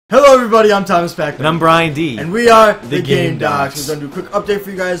Hello everybody, I'm Thomas Packman. And I'm Brian D. And we are The Game Docs. We're going to do a quick update for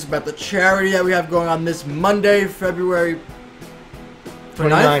you guys about the charity that we have going on this Monday, February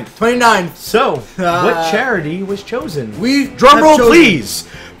 29th. So, what charity was chosen? Drumroll please!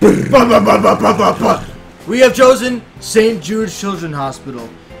 We have chosen St. Jude's Children's Hospital.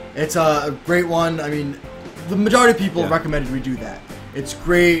 It's a great one. I mean, the majority of people recommended we do that. It's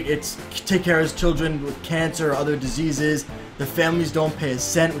great. It's take care of children with cancer or other diseases. The families don't pay a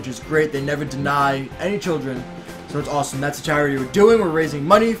cent, which is great. They never deny any children. So it's awesome. That's the charity we're doing. We're raising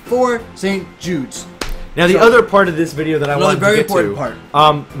money for St. Jude's. Now, the other part of this video that I wanted to get to,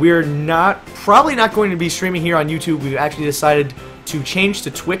 we're probably not going to be streaming here on YouTube. We've actually decided to change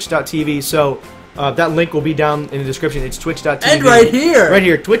to twitch.tv. So that link will be down in the description. It's twitch.tv. And right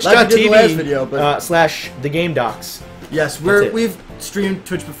here, twitch.tv slash TheGameDocs. Yes, we've streamed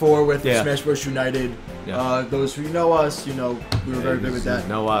Twitch before with Smash Bros. United. Those who know us, you know we were very big with that.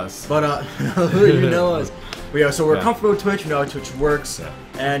 Know us. But you know us. But yeah, so we're comfortable with Twitch. We know how Twitch works,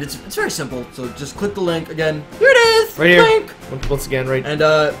 and it's very simple. So just click the link again. Here it is. Right here. Link. Once again, right. And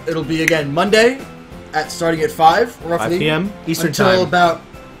it'll be again Monday, starting at 5 roughly. 5 p.m. Eastern time. Until about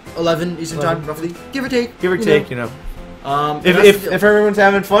 11 Eastern time, roughly. Give or take. Give or take, you know. If everyone's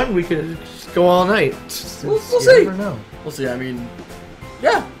having fun, we could just go all night. We'll see. Never know. We'll see. I mean,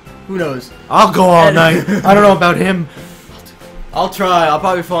 yeah. Who knows? I'll go all night. I don't know about him. I'll try. I'll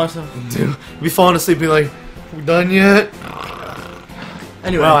probably fall asleep. Dude, be falling asleep, be like, we done yet?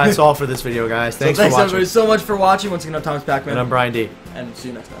 Anyway. Well, that's all for this video, guys. Thanks for watching. Thanks everybody so much for watching. Once again, I'm Thomas Packman. And I'm Brian D. And see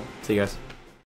you next time. See you guys.